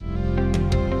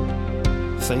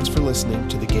Thanks for listening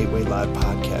to the Gateway Live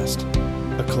podcast,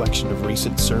 a collection of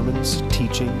recent sermons,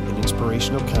 teaching, and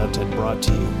inspirational content brought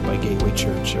to you by Gateway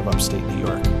Church of Upstate New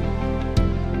York.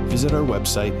 Visit our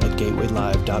website at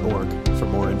gatewaylive.org for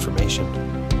more information.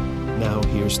 Now,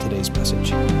 here's today's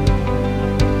message.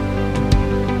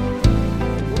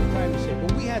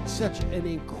 We had such an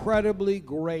incredibly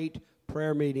great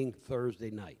prayer meeting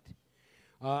Thursday night.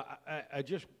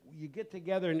 You get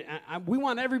together, and we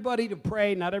want everybody to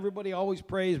pray. Not everybody always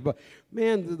prays, but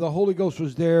man, the Holy Ghost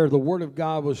was there. The Word of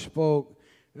God was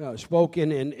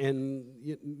spoken, and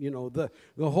you know the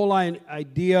whole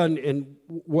idea and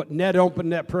what Ned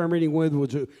opened that prayer meeting with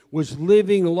was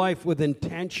living life with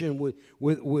intention,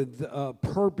 with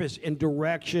purpose and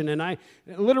direction. And I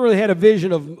literally had a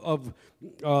vision of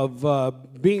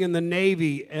being in the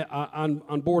Navy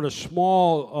on board a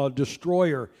small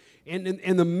destroyer. And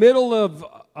in the middle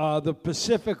of the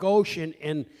Pacific Ocean,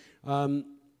 and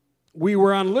we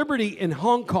were on Liberty in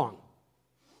Hong Kong.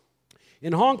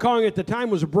 In Hong Kong at the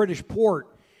time was a British port,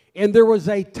 and there was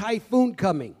a typhoon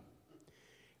coming.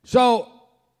 So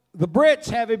the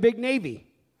Brits have a big navy.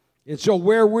 And so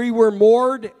where we were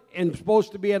moored and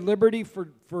supposed to be at Liberty for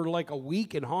like a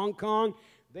week in Hong Kong,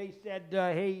 they said,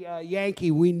 hey, Yankee,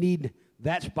 we need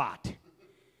that spot.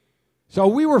 So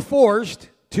we were forced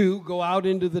to go out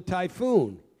into the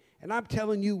typhoon. And I'm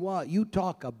telling you what, you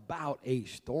talk about a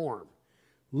storm.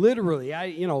 Literally,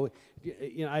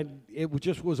 it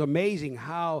just was amazing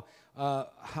how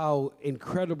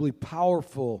incredibly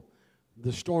powerful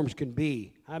the storms can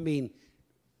be. I mean,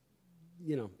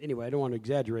 anyway, I don't want to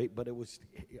exaggerate, but it was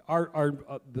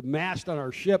the mast on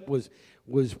our ship was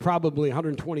probably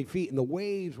 120 feet, and the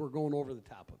waves were going over the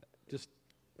top of it. Just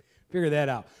figure that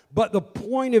out. But the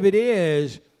point of it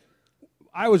is,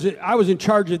 I was in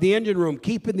charge of the engine room,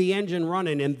 keeping the engine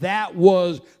running, and that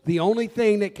was the only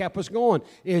thing that kept us going,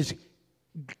 is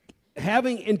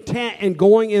having intent and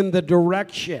going in the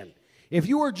direction. If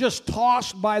you were just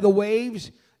tossed by the waves,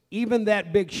 even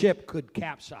that big ship could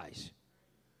capsize.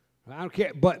 I don't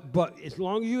care, but as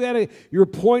long as you're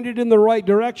pointed in the right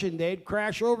direction, they'd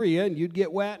crash over you and you'd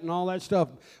get wet and all that stuff,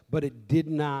 but it did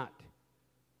not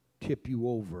tip you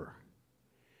over.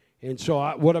 And so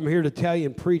what I'm here to tell you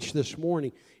and preach this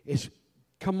morning is,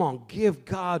 come on, give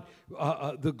God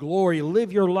the glory.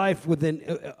 Live your life within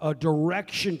a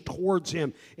direction towards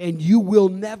Him, and you will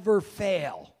never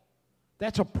fail.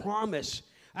 That's a promise.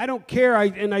 I don't care,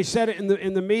 and I said it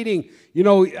in the meeting,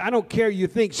 I don't care you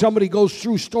think somebody goes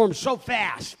through storms so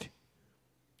fast,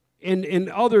 and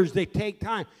others, they take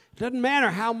time. It doesn't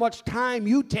matter how much time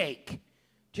you take.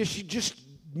 Just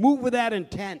move with that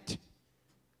intent.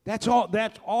 That's all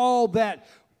that,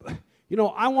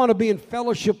 I want to be in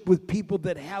fellowship with people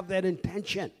that have that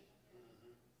intention.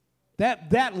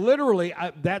 That literally,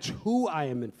 that's who I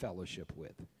am in fellowship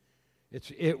with.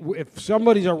 If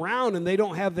somebody's around and they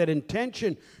don't have that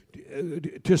intention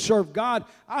to serve God,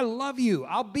 I love you.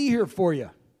 I'll be here for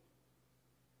you.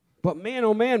 But man,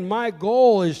 oh man, my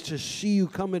goal is to see you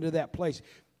come into that place.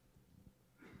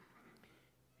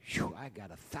 Whew, I got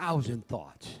 1,000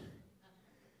 thoughts.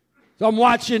 So I'm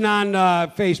watching on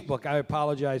Facebook. I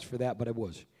apologize for that, but it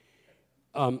was.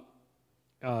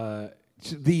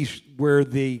 These where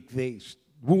the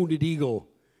wounded eagle,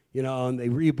 and they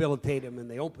rehabilitate him, and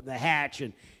they open the hatch,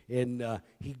 and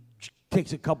he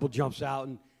takes a couple jumps out,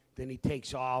 and then he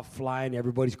takes off flying.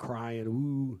 Everybody's crying.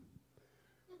 Ooh.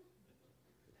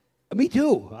 Me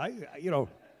too.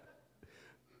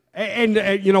 And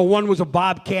one was a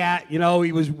bobcat. He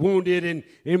was wounded, and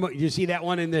you see that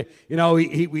one in the.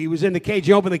 He was in the cage.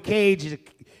 He opened the cage,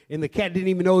 and the cat didn't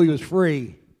even know he was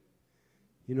free.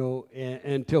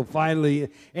 Until finally,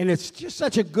 and it's just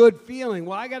such a good feeling.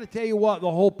 Well, I got to tell you what,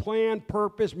 the whole plan,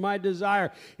 purpose, my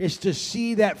desire is to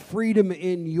see that freedom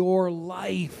in your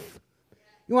life.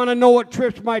 You want to know what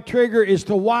trips my trigger is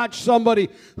to watch somebody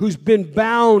who's been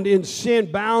bound in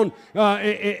sin, bound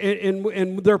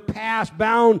in their past,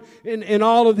 bound in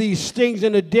all of these things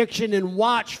and addiction, and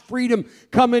watch freedom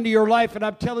come into your life. And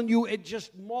I'm telling you, it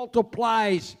just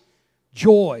multiplies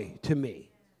joy to me.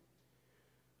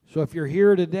 So if you're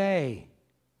here today,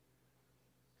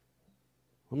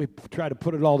 let me try to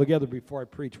put it all together before I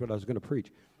preach what I was going to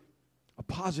preach. A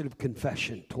positive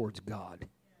confession towards God.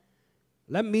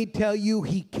 Let me tell you,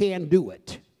 He can do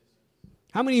it.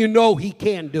 How many of you know He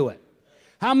can do it?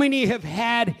 How many have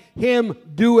had Him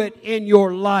do it in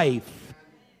your life?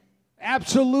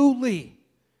 Absolutely.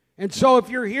 And so if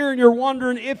you're here and you're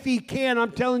wondering if He can,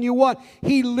 I'm telling you what,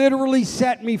 He literally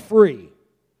set me free.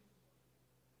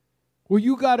 Well,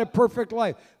 you got a perfect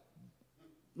life.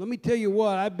 Let me tell you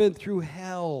what, I've been through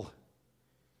hell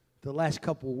the last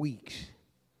couple weeks.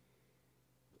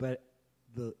 But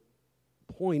the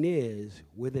point is,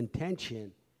 with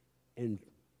intention and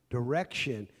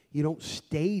direction, you don't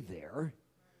stay there.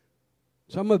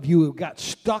 Some of you have got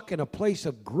stuck in a place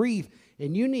of grief,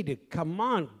 and you need to, come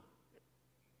on.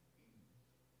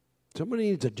 Somebody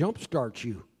needs to jumpstart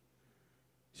you.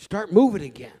 Start moving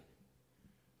again.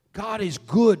 God is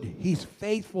good. He's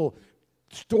faithful.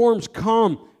 Storms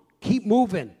come. Keep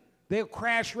moving. They'll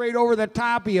crash right over the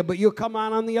top of you, but you'll come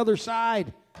on the other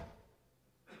side.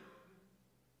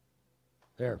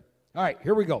 There. All right,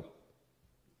 here we go.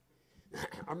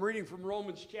 I'm reading from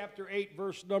Romans chapter 8,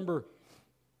 verse number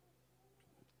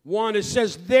 1. It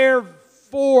says,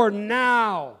 therefore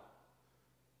no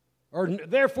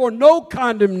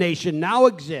condemnation now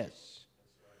exists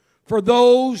for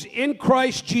those in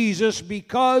Christ Jesus,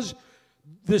 because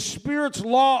the Spirit's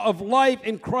law of life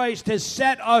in Christ has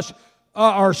set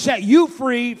you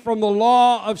free from the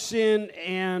law of sin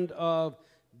and of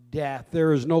death.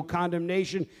 There is no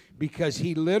condemnation because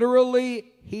He literally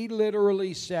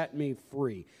set me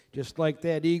free. Just like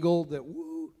that eagle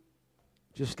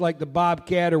just like the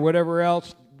bobcat or whatever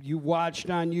else you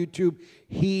watched on YouTube,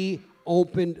 He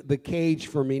opened the cage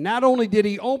for me. Not only did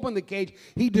He open the cage,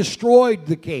 He destroyed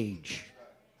the cage.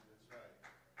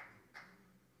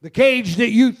 The cage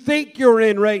that you think you're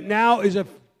in right now is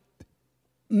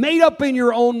made up in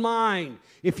your own mind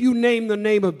if you name the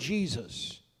name of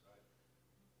Jesus.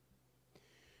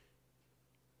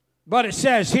 But it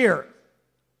says here,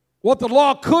 what the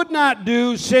law could not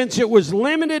do, since it was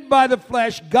limited by the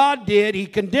flesh, God did. He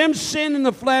condemned sin in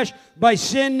the flesh by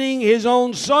sending His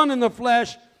own Son in the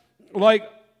flesh, like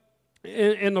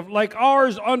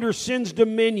ours, under sin's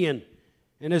dominion,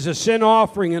 and as a sin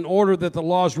offering, in order that the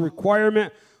law's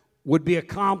requirement would be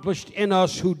accomplished in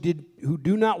us who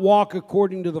do not walk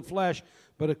according to the flesh,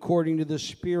 but according to the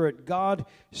Spirit. God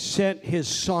sent His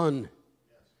Son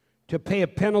to pay a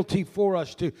penalty for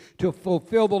us, to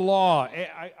fulfill the law.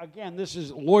 Again, this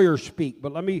is lawyer speak,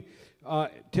 but let me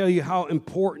tell you how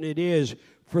important it is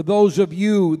for those of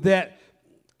you that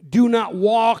do not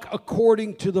walk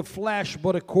according to the flesh,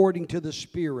 but according to the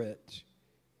Spirit.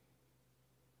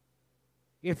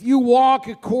 If you walk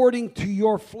according to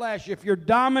your flesh, if you're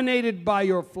dominated by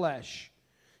your flesh,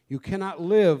 you cannot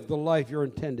live the life you're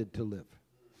intended to live.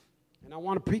 And I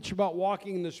want to preach about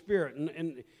walking in the Spirit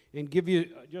and give you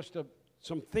just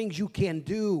some things you can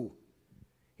do.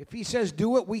 If He says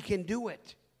do it, we can do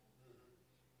it.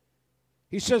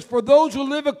 He says, for those who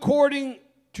live according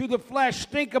to the flesh,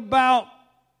 think about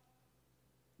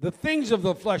the things of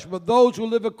the flesh, but those who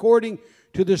live according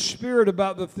to the Spirit,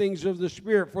 about the things of the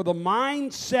Spirit. For the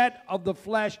mindset of the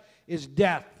flesh is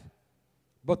death,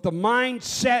 but the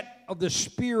mindset of the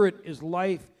Spirit is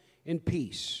life and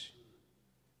peace.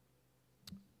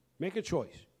 Make a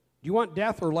choice. Do you want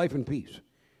death or life and peace?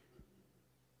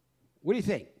 What do you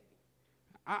think?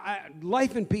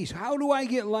 Life and peace. How do I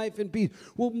get life and peace?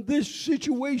 Well, this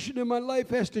situation in my life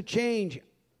has to change.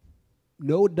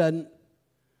 No, it doesn't.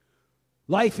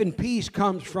 Life and peace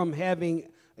comes from having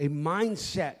a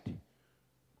mindset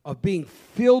of being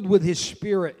filled with His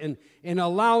Spirit and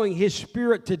allowing His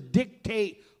Spirit to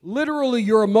dictate literally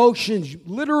your emotions,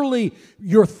 literally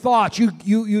your thoughts.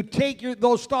 You take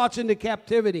those thoughts into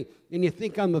captivity and you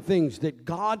think on the things that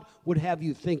God would have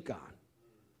you think on.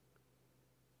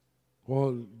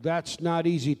 Well, that's not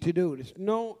easy to do.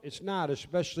 No, it's not,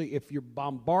 especially if you're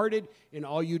bombarded and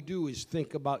all you do is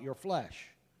think about your flesh.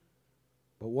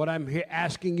 But what I'm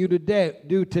asking you to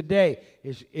do today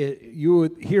is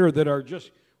you here that are just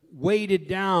weighted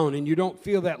down and you don't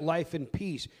feel that life and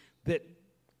peace, that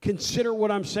consider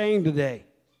what I'm saying today.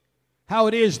 How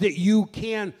it is that you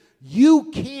can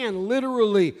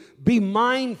literally be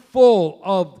mindful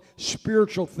of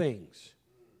spiritual things.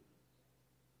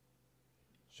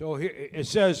 So here it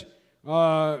says,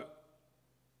 for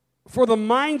the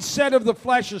mindset of the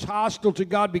flesh is hostile to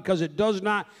God because it does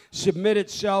not submit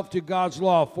itself to God's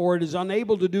law, for it is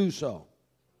unable to do so.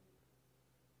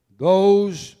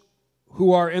 Those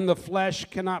who are in the flesh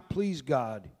cannot please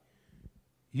God.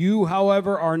 You,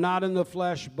 however, are not in the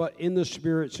flesh, but in the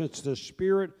Spirit, since the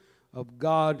Spirit of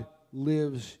God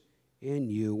lives in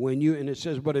you. And it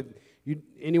says, but if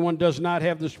anyone does not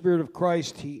have the Spirit of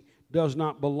Christ, he does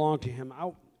not belong to Him.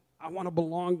 I want to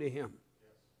belong to Him.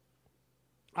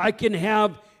 I can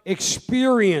have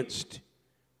experienced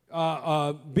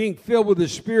being filled with the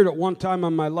Spirit at one time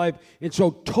in my life, and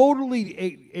so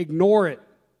totally ignore it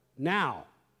now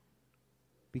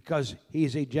because He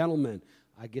is a gentleman.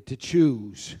 I get to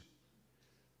choose.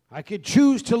 I could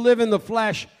choose to live in the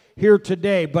flesh here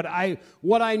today, but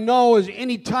what I know is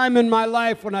any time in my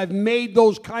life when I've made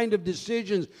those kind of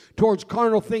decisions towards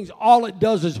carnal things, all it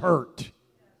does is hurt.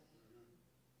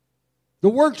 The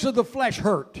works of the flesh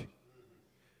hurt.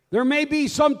 There may be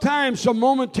sometimes some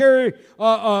momentary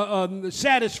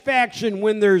satisfaction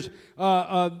when there's,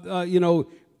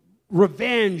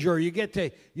 revenge, or you get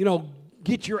to,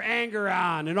 get your anger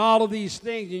on and all of these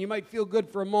things, and you might feel good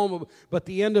for a moment, but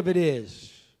the end of it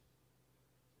is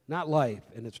not life,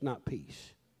 and it's not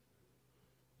peace.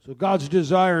 So God's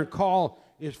desire and call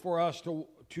is for us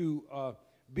to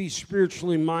be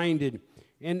spiritually minded.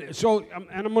 And so,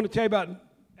 and I'm going to tell you about,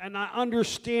 and I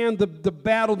understand the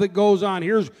battle that goes on.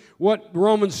 Here's what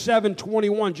Romans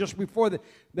 7:21, just before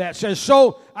that says,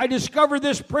 so I discovered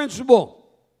this principle.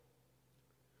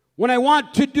 When I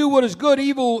want to do what is good,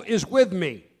 evil is with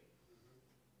me.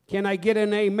 Can I get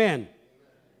an amen?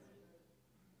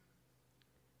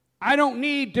 I don't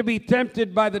need to be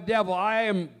tempted by the devil. I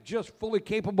am just fully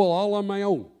capable all on my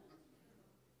own.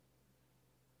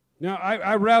 Now,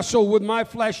 I wrestle with my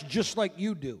flesh just like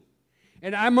you do.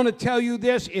 And I'm going to tell you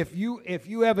this, if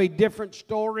you have a different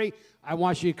story, I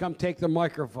want you to come take the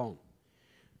microphone.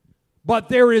 But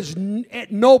there is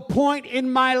at no point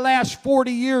in my last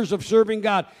 40 years of serving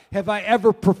God have I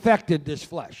ever perfected this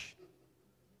flesh.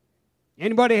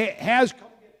 Anybody has?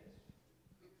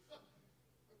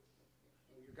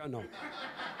 No.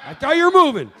 I thought you were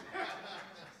moving.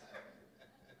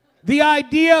 The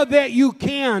idea that you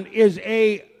can is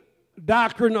a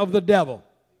doctrine of the devil.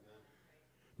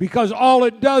 Because all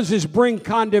it does is bring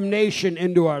condemnation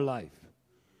into our life.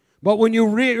 But when you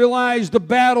realize the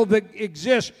battle that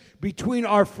exists between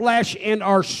our flesh and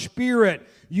our spirit,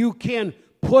 you can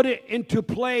put it into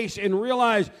place and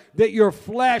realize that your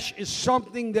flesh is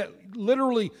something that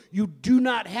literally you do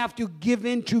not have to give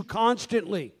into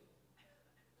constantly.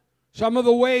 Some of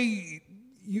the way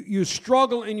you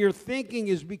struggle in your thinking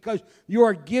is because you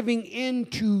are giving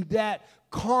into that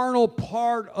carnal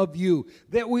part of you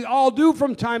that we all do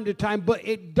from time to time, but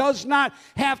it does not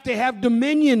have to have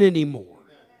dominion anymore.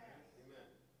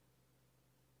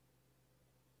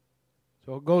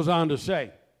 So it goes on to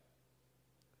say,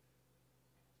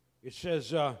 it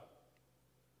says,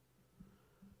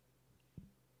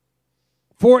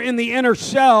 for in the inner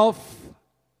self,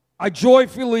 I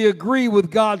joyfully agree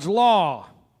with God's law.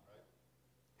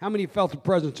 How many felt the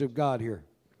presence of God here?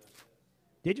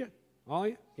 Did you? All of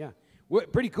you? Yeah.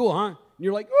 Pretty cool, huh? And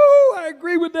you're like, ooh, I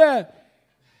agree with that.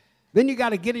 Then you got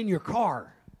to get in your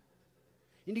car.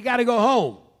 And you got to go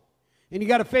home. And you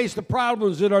got to face the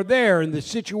problems that are there and the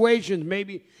situations,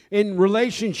 maybe in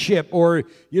relationship or,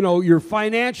 your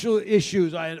financial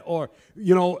issues, or,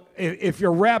 if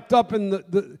you're wrapped up in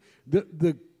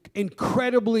the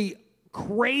incredibly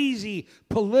crazy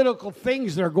political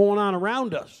things that are going on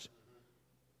around us.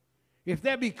 If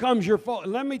that becomes your fault,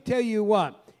 let me tell you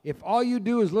what, if all you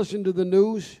do is listen to the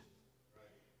news,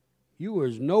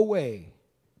 there's no way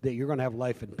that you're going to have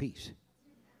life and peace.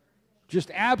 Just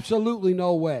absolutely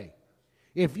no way.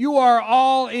 If you are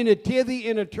all in a tithy,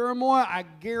 in a turmoil, I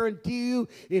guarantee you,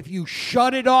 if you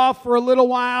shut it off for a little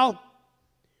while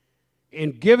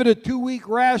and give it a 2-week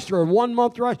rest or a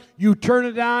 1-month rest, you turn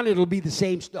it on, it'll be the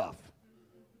same stuff.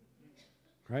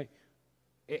 Right?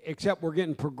 Except we're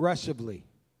getting progressively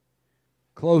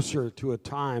closer to a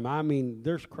time. I mean,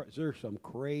 there's some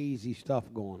crazy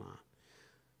stuff going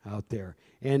on out there.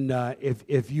 And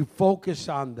if you focus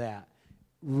on that,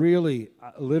 really,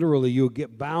 literally, you'll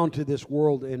get bound to this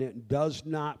world, and it does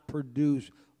not produce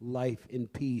life in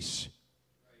peace.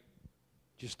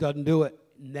 Just doesn't do it.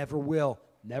 Never will.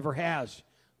 Never has.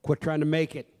 Quit trying to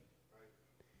make it.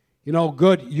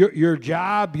 Good. Your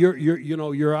job.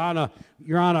 You're on a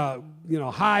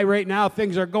high right now.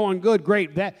 Things are going good.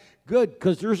 Great. That good,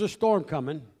 because there's a storm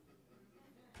coming.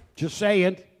 Just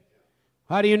saying.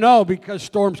 How do you know? Because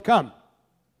storms come.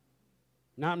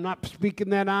 Now, I'm not speaking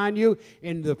that on you,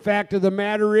 and the fact of the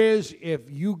matter is, if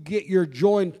you get your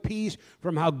joy and peace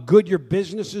from how good your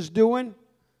business is doing,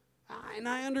 and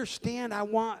I understand,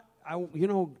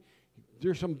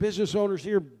 there's some business owners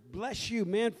here, bless you,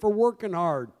 man, for working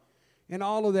hard and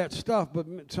all of that stuff, but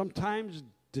sometimes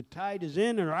the tide is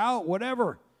in or out,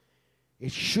 whatever.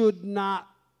 It should not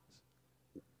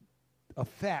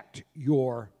affect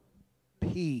your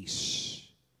peace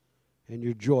and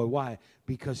your joy. Why?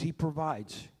 Because He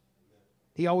provides.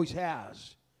 He always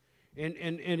has. And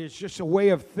it's just a way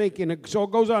of thinking. So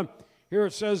it goes on. Here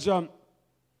it says,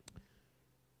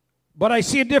 but I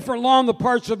see a different law in the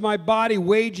parts of my body,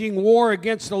 waging war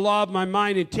against the law of my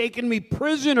mind and taking me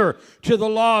prisoner to the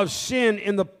law of sin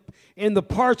in the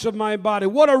parts of my body.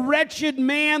 What a wretched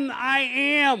man I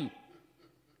am. Did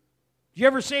you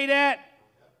ever say that?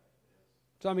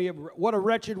 Some of you, what a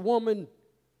wretched woman.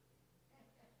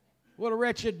 What a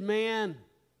wretched man.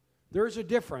 There's a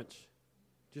difference.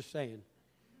 Just saying.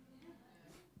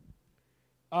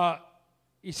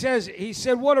 He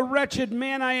said, what a wretched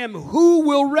man I am. Who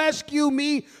will rescue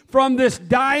me from this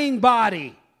dying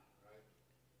body?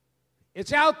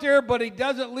 It's out there, but he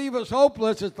doesn't leave us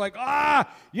hopeless. It's like,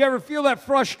 you ever feel that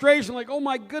frustration? Like, oh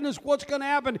my goodness, what's going to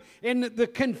happen? In the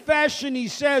confession, he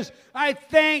says, I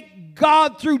thank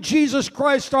God through Jesus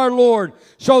Christ our Lord.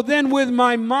 So then with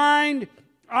my mind,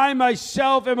 I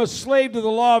myself am a slave to the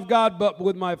law of God, but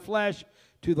with my flesh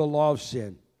to the law of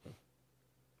sin.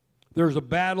 There's a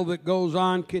battle that goes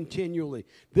on continually.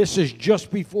 This is just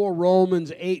before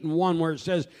Romans 8:1, where it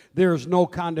says there is no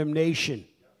condemnation.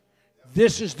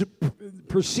 This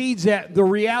precedes that. The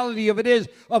reality of it is,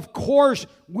 of course,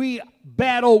 we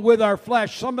battle with our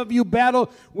flesh. Some of you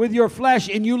battle with your flesh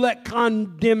and you let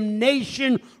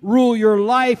condemnation rule your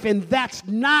life, and that's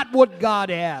not what God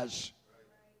has.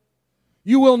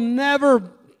 You will never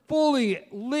fully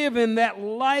live in that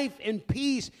life and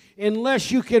peace unless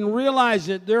you can realize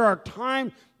that there are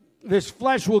times this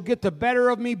flesh will get the better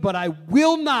of me, but I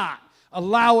will not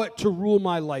allow it to rule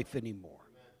my life anymore.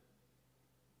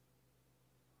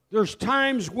 There's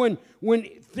times when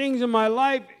things in my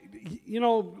life,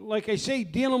 like I say,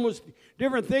 dealing with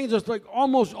different things, it's like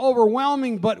almost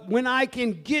overwhelming, but when I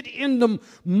can get in the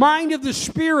mind of the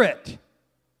Spirit,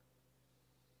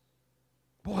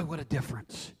 boy, what a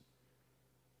difference.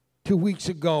 2 weeks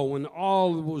ago, when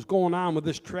all was going on with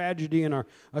this tragedy in our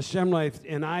assembly,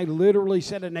 and I literally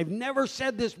said it, and I've never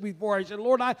said this before. I said,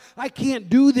 Lord, I can't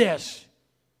do this.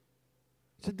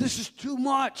 I said, this is too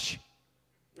much.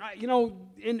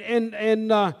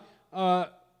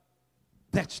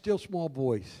 That still small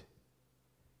voice.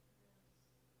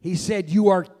 He said, you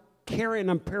are carrying,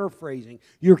 I'm paraphrasing,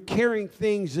 you're carrying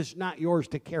things that's not yours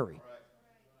to carry.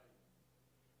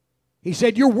 He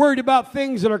said, you're worried about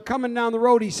things that are coming down the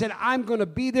road. He said, I'm going to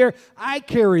be there. I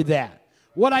carry that.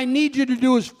 What I need you to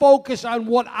do is focus on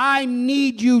what I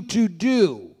need you to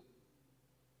do.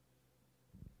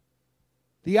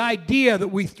 The idea that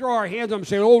we throw our hands up and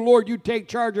say, oh, Lord, you take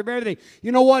charge of everything.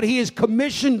 You know what? He has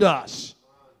commissioned us.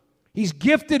 He's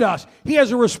gifted us. He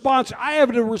has I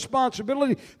have a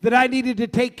responsibility that I needed to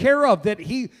take care of, that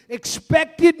He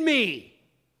expected me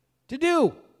to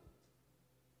do.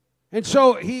 And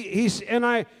so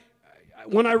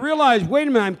when I realized, wait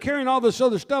a minute, I'm carrying all this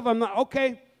other stuff, I'm not,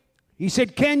 okay. He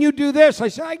said, can you do this? I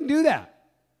said, I can do that.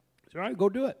 I said, all right, go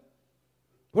do it.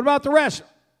 What about the rest?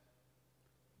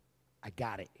 I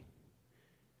got it.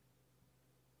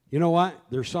 You know what?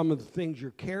 There's some of the things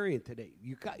you're carrying today.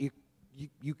 You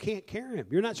can't carry them.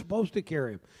 You're not supposed to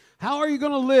carry them. How are you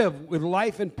going to live with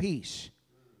life and peace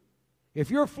if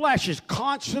your flesh has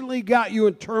constantly got you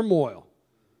in turmoil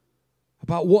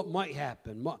about what might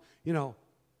happen?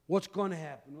 What's going to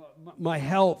happen? My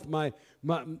health, my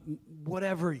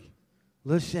whatever.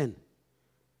 Listen,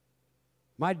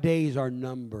 my days are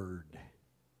numbered.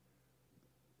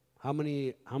 How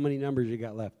many numbers you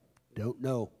got left? Don't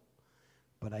know.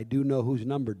 But I do know who's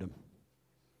numbered them.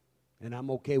 And I'm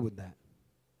okay with that.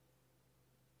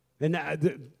 And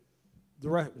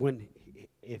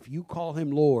if you call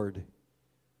Him Lord,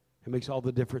 it makes all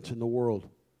the difference in the world.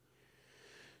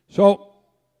 So,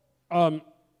 I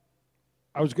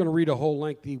was going to read a whole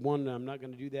lengthy one. I'm not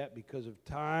going to do that because of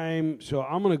time. So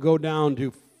I'm going to go down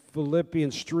to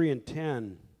Philippians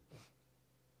 3:10.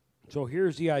 So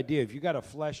here's the idea. If you got a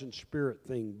flesh and spirit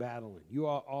thing battling,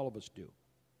 all of us do.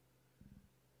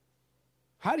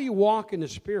 How do you walk in the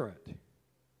Spirit?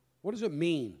 What does it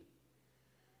mean?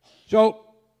 So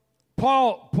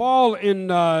Paul in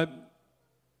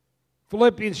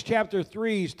Philippians chapter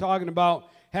 3 is talking about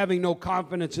having no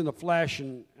confidence in the flesh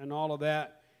and all of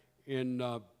that. And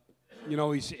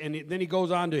then he goes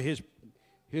on to his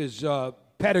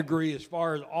pedigree as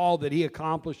far as all that he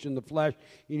accomplished in the flesh.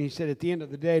 And he said at the end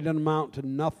of the day, it doesn't amount to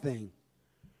nothing.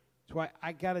 So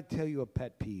I got to tell you a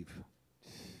pet peeve.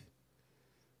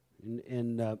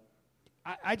 I'm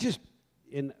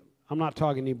not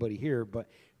talking to anybody here, but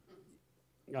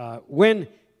when,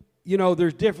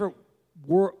 there's different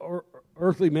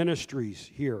earthly ministries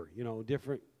here,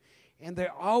 different, and they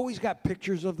always got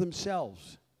pictures of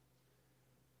themselves.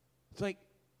 It's like,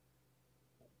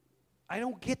 I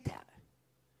don't get that.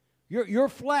 Your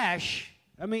flesh,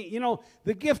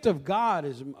 the gift of God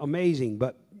is amazing,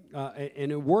 but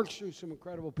and it works through some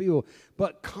incredible people.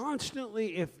 But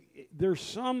constantly, if there's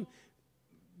some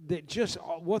that just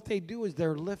what they do is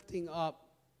they're lifting up,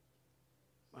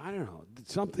 I don't know,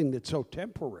 something that's so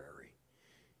temporary,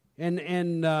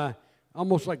 and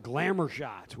almost like glamour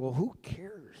shots. Well, who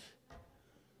cares?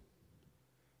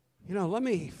 Let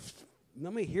me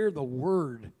hear the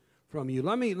word from you.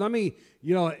 Let me,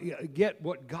 get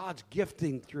what God's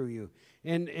gifting through you.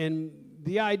 And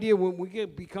the idea when we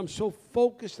become so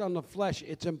focused on the flesh,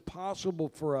 it's impossible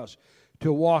for us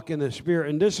to walk in the Spirit.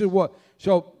 And this is what,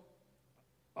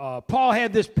 Paul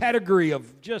had this pedigree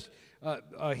of just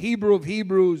a Hebrew of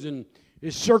Hebrews, and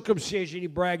his circumcision, he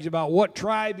brags about what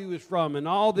tribe he was from and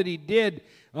all that he did,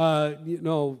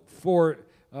 for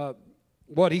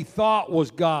what he thought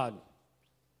was God.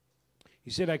 He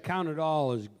said, I count it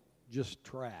all as just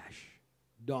trash,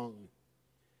 dung.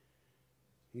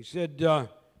 He said,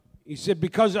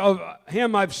 because of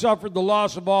him I've suffered the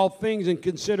loss of all things and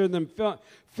consider them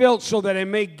filth, so that I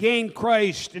may gain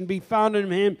Christ and be found in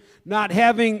him, not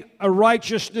having a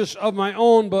righteousness of my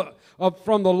own, but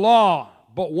from the law,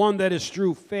 but one that is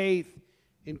through faith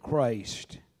in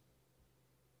Christ.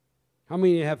 How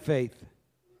many of you have faith?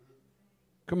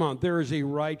 Come on, there is a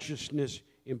righteousness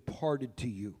imparted to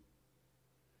you.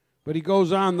 But he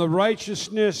goes on, the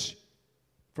righteousness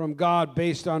from God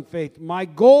based on faith. My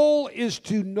goal is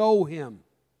to know him.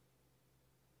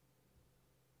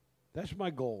 That's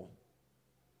my goal.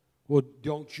 Well,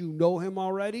 don't you know him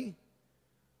already?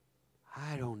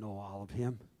 I don't know all of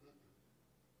him.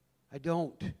 I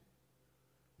don't.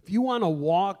 If you want to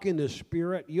walk in the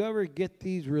Spirit, you ever get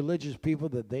these religious people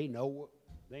that they know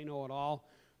it all?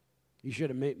 You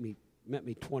should have met me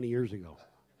 20 years ago.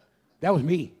 That was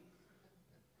me.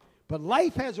 But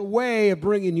life has a way of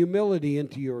bringing humility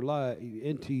into your life,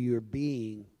 into your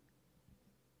being.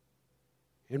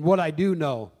 And what I do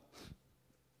know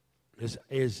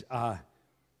is I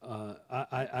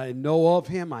know of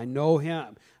him. I know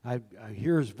him. I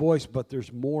hear his voice, but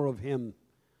there's more of him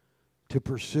to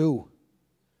pursue.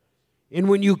 And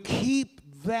when you keep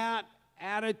that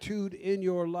attitude in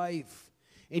your life,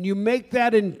 and you make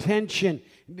that intention,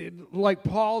 like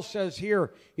Paul says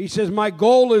here, he says, my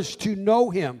goal is to know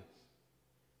him.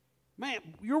 Man,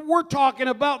 we're talking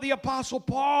about the Apostle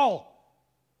Paul.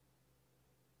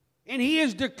 And he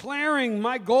is declaring,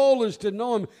 my goal is to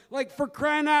know him. Like, for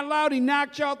crying out loud, he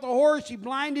knocked you out the horse, he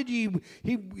blinded you,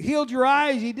 he healed your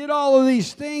eyes, he did all of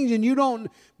these things, and you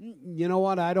know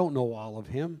what? I don't know all of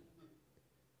him.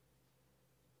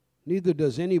 Neither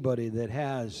does anybody that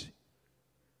has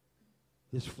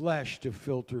this flesh to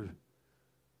filter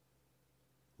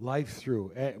life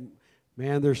through.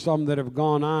 Man, there's some that have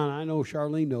gone on. I know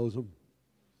Charlene knows them.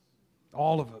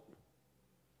 All of it.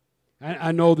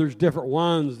 I know there's different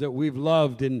ones that we've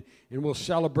loved, and we'll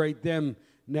celebrate them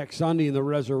next Sunday in the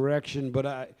resurrection.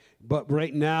 But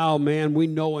right now, man, we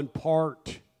know in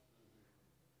part.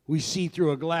 We see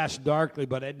through a glass darkly,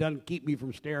 but it doesn't keep me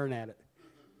from staring at it.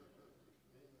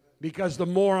 Because the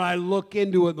more I look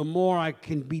into it, the more I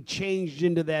can be changed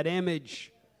into that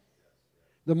image.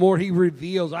 The more he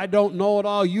reveals. I don't know it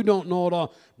all. You don't know it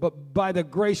all. But by the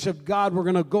grace of God, we're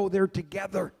going to go there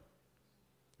together.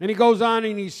 And he goes on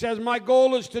and he says, my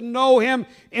goal is to know him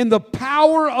in the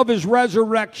power of his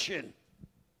resurrection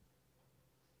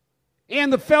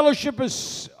and the fellowship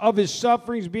of his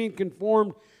sufferings, being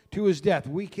conformed to his death.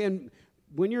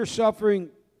 When you're suffering,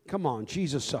 come on,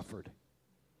 Jesus suffered.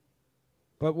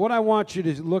 But what I want you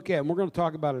to look at, and we're going to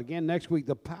talk about it again next week,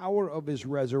 the power of his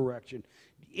resurrection.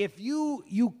 If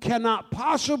you cannot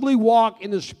possibly walk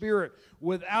in the Spirit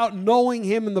without knowing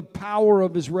him in the power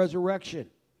of his resurrection.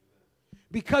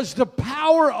 Because the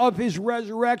power of his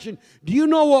resurrection, do you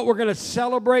know what we're going to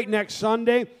celebrate next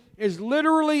Sunday? Is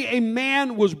literally a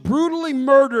man was brutally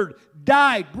murdered,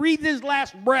 died, breathed his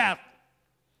last breath,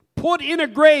 put in a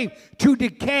grave to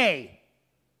decay.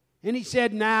 And he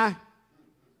said, nah.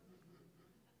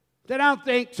 I don't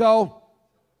think so.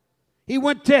 He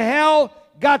went to hell,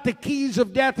 got the keys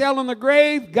of death, hell, and the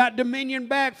grave, got dominion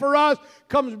back for us,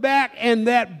 comes back, and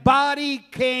that body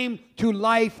came to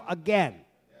life again.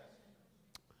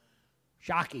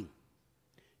 Shocking.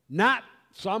 Not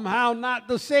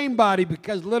the same body,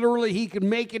 because literally he could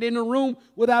make it in a room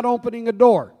without opening a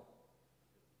door.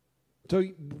 So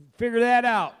figure that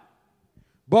out.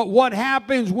 But what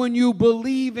happens when you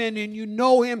believe in and you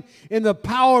know him in the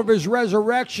power of his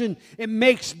resurrection, it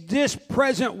makes this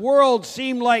present world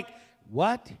seem like,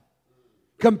 what?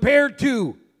 Compared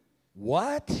to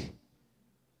what?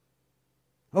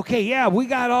 Okay, yeah, we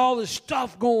got all this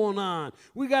stuff going on.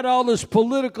 We got all this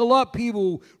political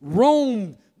upheaval.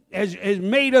 Rome has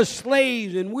made us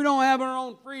slaves, and we don't have our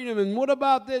own freedom. And what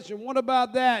about this, and what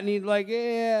about that? And he's like,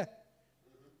 yeah,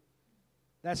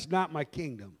 that's not my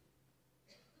kingdom.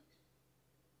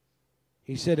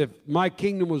 He said, if my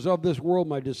kingdom was of this world,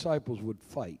 my disciples would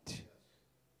fight.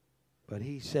 But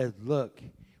he said, look,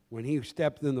 when he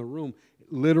stepped in the room,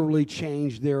 it literally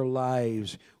changed their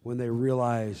lives when they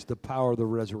realized the power of the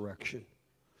resurrection.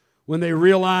 when they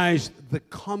realize the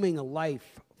coming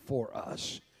life for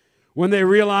us, when they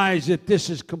realize that this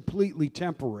is completely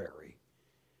temporary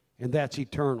and that's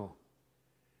eternal.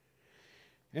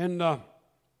 And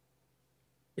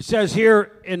it says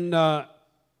here in, and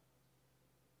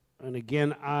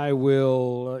again, I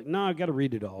will, no, I've got to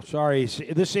read it all. Sorry.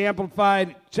 This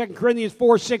Amplified, 2 Corinthians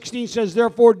 4:16 says,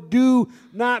 therefore do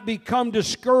not become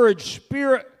discouraged,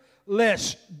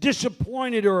 spiritless,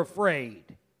 disappointed, or afraid.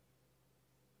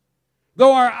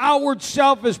 Though our outward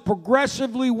self is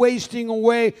progressively wasting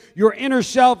away, your inner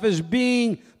self is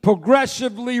being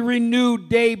progressively renewed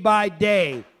day by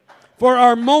day. For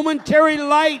our momentary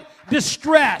light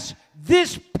distress,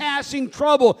 this passing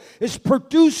trouble is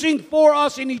producing for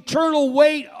us an eternal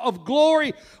weight of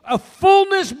glory, a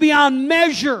fullness beyond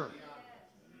measure,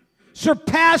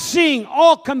 surpassing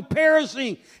all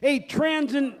comparison, a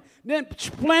transcendent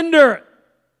splendor,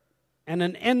 and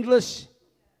an endless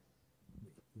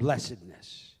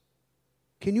blessedness.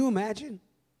 Can you imagine?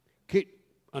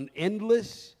 An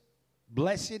endless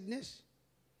blessedness?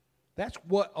 That's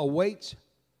what awaits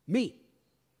me.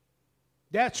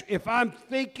 That's, if I'm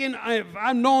thinking, if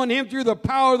I'm knowing Him through the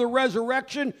power of the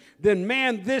resurrection, then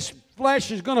man, this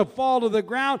flesh is going to fall to the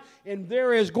ground, and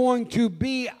there is going to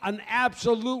be an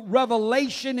absolute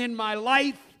revelation in my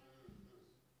life.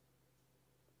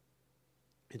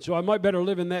 And so I might better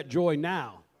live in that joy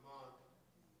now.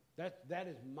 That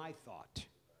is my thought.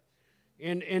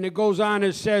 And it goes on,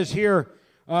 it says here,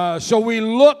 so we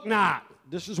look not.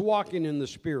 This is walking in the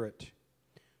Spirit.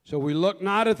 So we look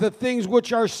not at the things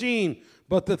which are seen,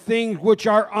 but the things which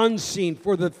are unseen.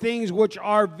 For the things which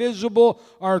are visible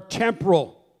are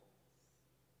temporal,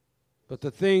 but the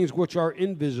things which are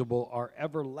invisible are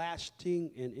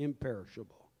everlasting and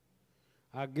imperishable.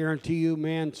 I guarantee you,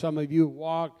 man, some of you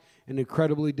walk an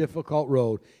incredibly difficult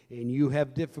road, and you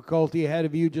have difficulty ahead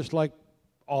of you just like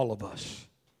all of us.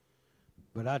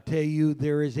 But I tell you,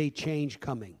 there is a change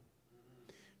coming.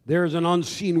 There is an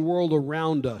unseen world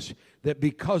around us that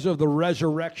because of the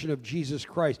resurrection of Jesus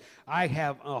Christ, I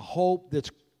have a hope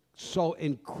that's so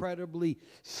incredibly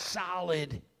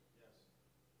solid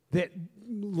that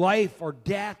life or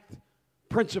death,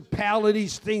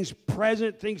 principalities, things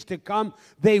present, things to come,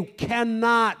 they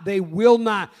will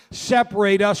not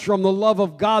separate us from the love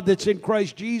of God that's in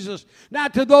Christ Jesus.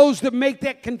 Not to those that make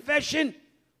that confession,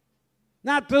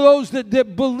 not to those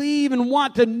that believe and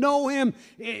want to know Him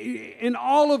in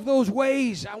all of those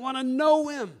ways. I want to know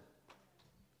Him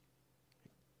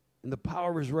in the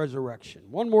power of His resurrection.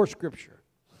 One more scripture.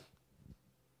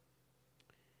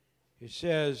 It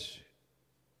says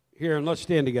here, and let's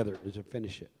stand together as I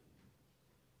finish it.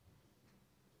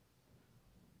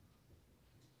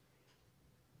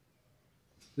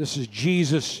 This is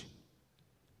Jesus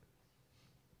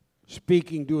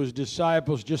speaking to His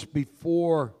disciples just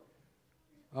before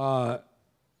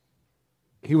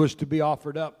He was to be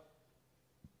offered up.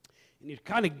 And He's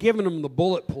kind of giving them the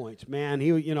bullet points, man.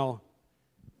 It's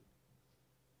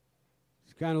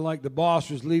kind of like the boss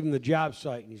was leaving the job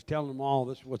site, and He's telling them all,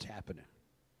 this is what's happening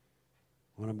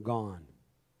when I'm gone.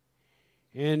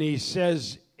 And He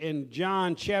says in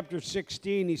John chapter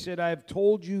 16, He said, I have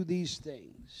told you these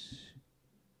things,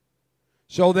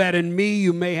 so that in me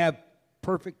you may have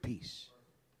perfect peace.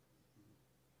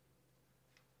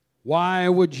 Why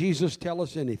would Jesus tell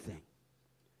us anything?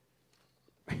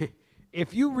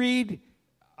 If you read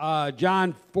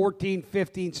John 14,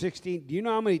 15, 16, do you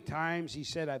know how many times He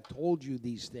said, I've told you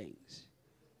these things?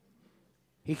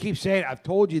 He keeps saying, I've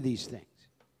told you these things.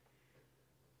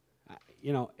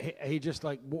 He just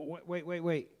like,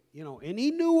 wait. And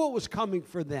He knew what was coming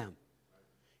for them.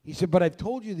 He said, but I've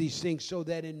told you these things so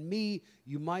that in me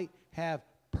you might have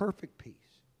perfect peace.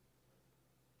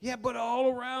 Yeah, but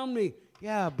all around me.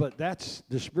 Yeah, but that's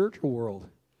the spiritual world.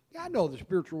 Yeah, I know the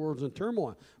spiritual world's in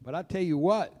turmoil. But I tell you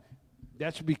what,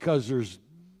 that's because there's,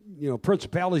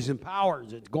 principalities and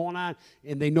powers that's going on,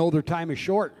 and they know their time is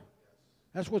short.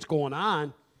 That's what's going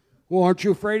on. Well, aren't you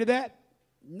afraid of that?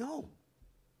 No.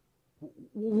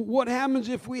 What happens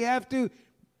if we have to?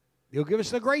 He'll give us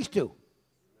the grace to.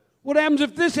 What happens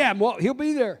if this happens? Well, He'll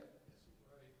be there.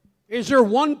 Is there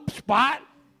one spot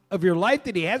of your life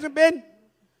that He hasn't been?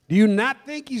 Do you not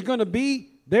think He's going to be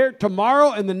there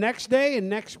tomorrow and the next day and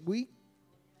next week?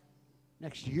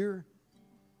 Next year?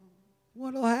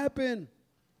 What'll happen?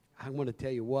 I'm going to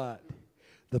tell you what.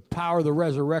 The power of the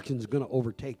resurrection is going to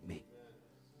overtake me.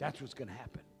 That's what's going to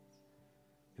happen.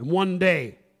 And one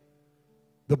day,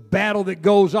 the battle that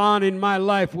goes on in my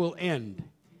life will end.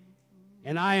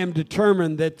 And I am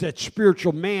determined that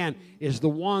spiritual man is the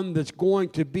one that's going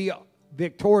to be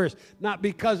victorious. Not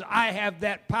because I have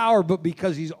that power, but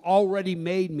because He's already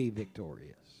made me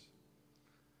victorious.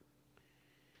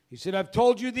 He said, I've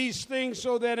told you these things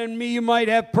so that in me you might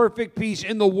have perfect peace.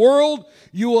 In the world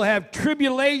you will have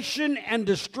tribulation and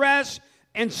distress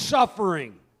and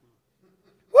suffering.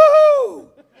 Woohoo!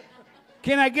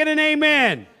 Can I get an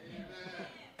amen? Amen?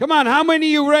 Come on, how many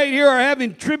of you right here are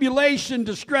having tribulation,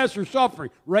 distress, or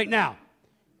suffering right now?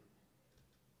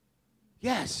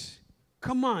 Yes.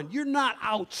 Come on, you're not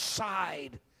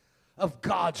outside of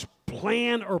God's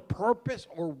plan or purpose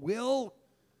or will.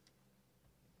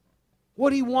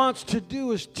 What He wants to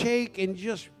do is take and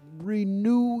just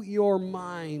renew your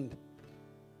mind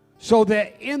so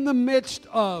that in the midst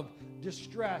of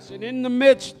distress and in the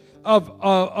midst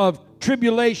of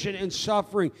tribulation and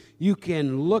suffering, you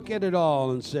can look at it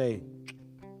all and say,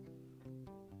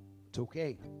 it's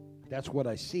okay. That's what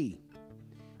I see.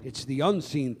 It's the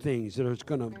unseen things that are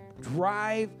going to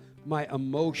drive my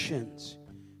emotions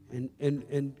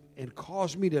and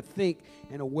cause me to think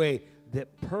in a way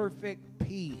that perfect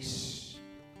peace.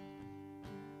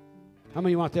 How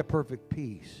many want that perfect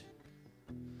peace?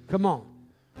 Come on.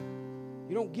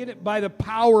 You don't get it by the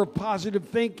power of positive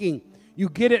thinking. You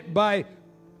get it by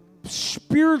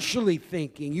spiritually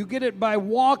thinking. You get it by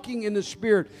walking in the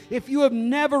Spirit. If you have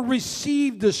never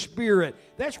received the Spirit,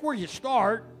 that's where you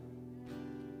start.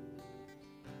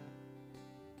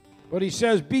 But He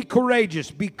says, be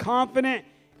courageous, be confident,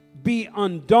 be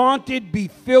undaunted, be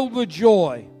filled with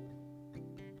joy.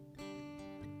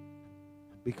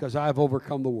 Because I've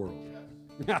overcome the world.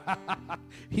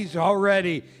 He's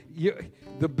already,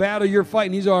 the battle you're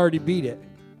fighting, He's already beat it.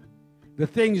 The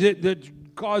things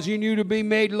that causing you to be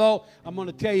made low, I'm going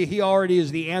to tell you, He already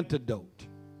is the antidote.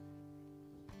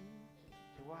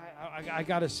 I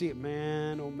got to see it.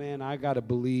 Man, oh man, I got to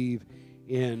believe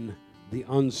in the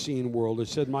unseen world. It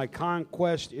said, my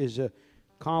conquest is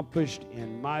accomplished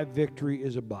and my victory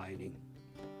is abiding.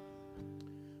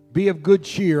 Be of good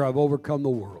cheer, I've overcome the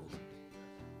world.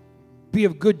 Be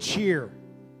of good cheer.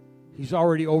 He's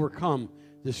already overcome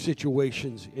the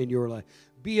situations in your life.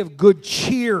 Be of good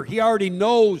cheer. He already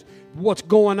knows what's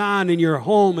going on in your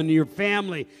home and your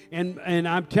family. And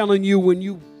I'm telling you, when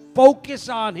you focus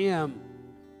on Him,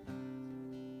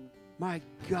 my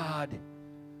God,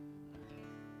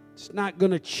 it's not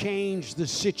going to change the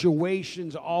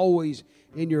situations always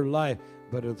in your life,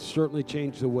 but it'll certainly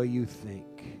change the way you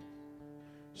think.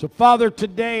 So, Father,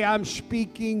 today I'm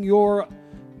speaking your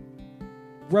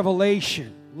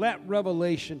revelation. Let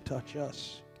revelation touch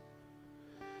us.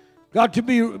 God,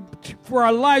 for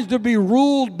our lives to be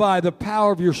ruled by the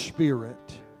power of your Spirit.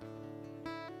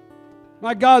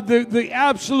 My God, the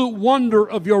absolute wonder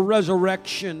of your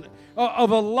resurrection,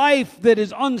 of a life that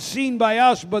is unseen by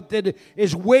us, but that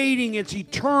is waiting, it's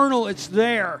eternal, it's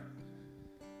there.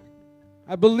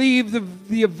 I believe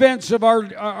the events of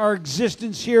our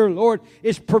existence here, Lord,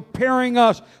 is preparing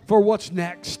us for what's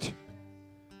next.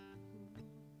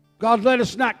 God, let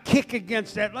us not kick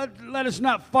against that. Let us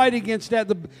not fight against that,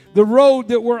 the road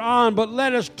that we're on, but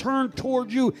let us turn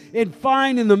toward you and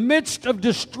find in the midst of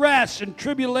distress and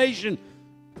tribulation,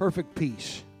 perfect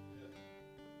peace.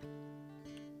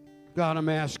 God, I'm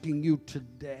asking you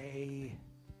today,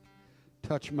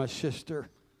 touch my sister.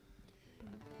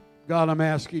 God, I'm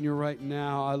asking you right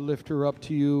now, I lift her up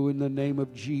to you in the name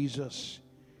of Jesus.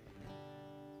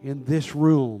 In this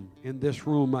room,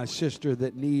 my sister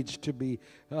that needs to be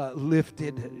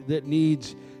lifted, that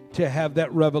needs to have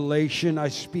that revelation, I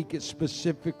speak it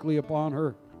specifically upon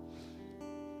her.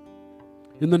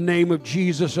 In the name of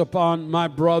Jesus, upon my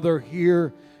brother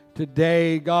here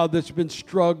today, God, that's been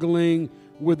struggling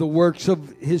with the works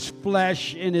of his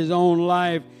flesh in his own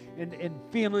life and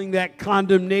feeling that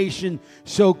condemnation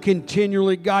so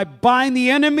continually. God, bind the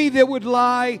enemy that would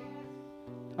lie.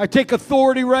 I take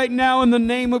authority right now in the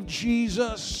name of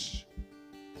Jesus.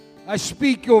 I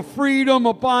speak your freedom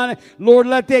upon it. Lord,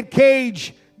 let that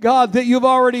cage, God, that you've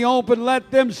already opened, let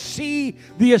them see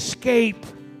the escape.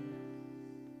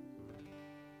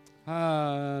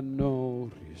 I know.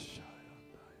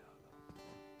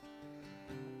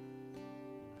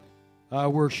 I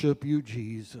worship you,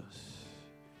 Jesus.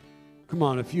 Come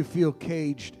on, if you feel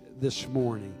caged this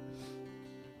morning,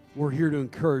 we're here to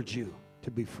encourage you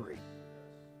to be free.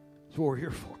 That's what we're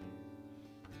here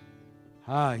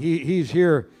for. He's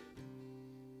here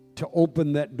to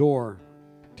open that door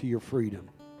to your freedom.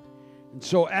 And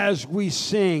so as we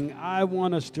sing, I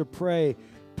want us to pray,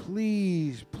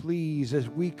 please, please, as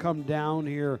we come down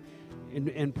here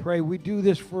and pray, we do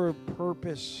this for a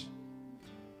purpose.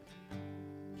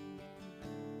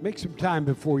 Make some time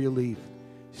before you leave.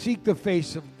 Seek the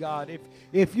face of God.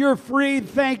 If you're free,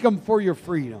 thank Him for your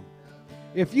freedom.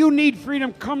 If you need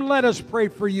freedom, come let us pray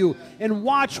for you and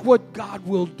watch what God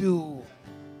will do.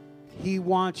 He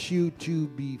wants you to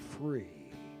be free.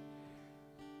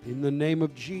 In the name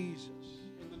of Jesus.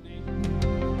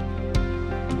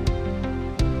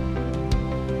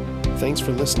 Thanks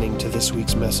for listening to this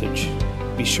week's message.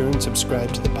 Be sure and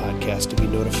subscribe to the podcast to be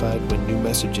notified when new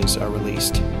messages are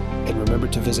released. And remember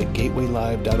to visit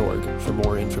gatewaylive.org for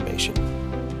more information.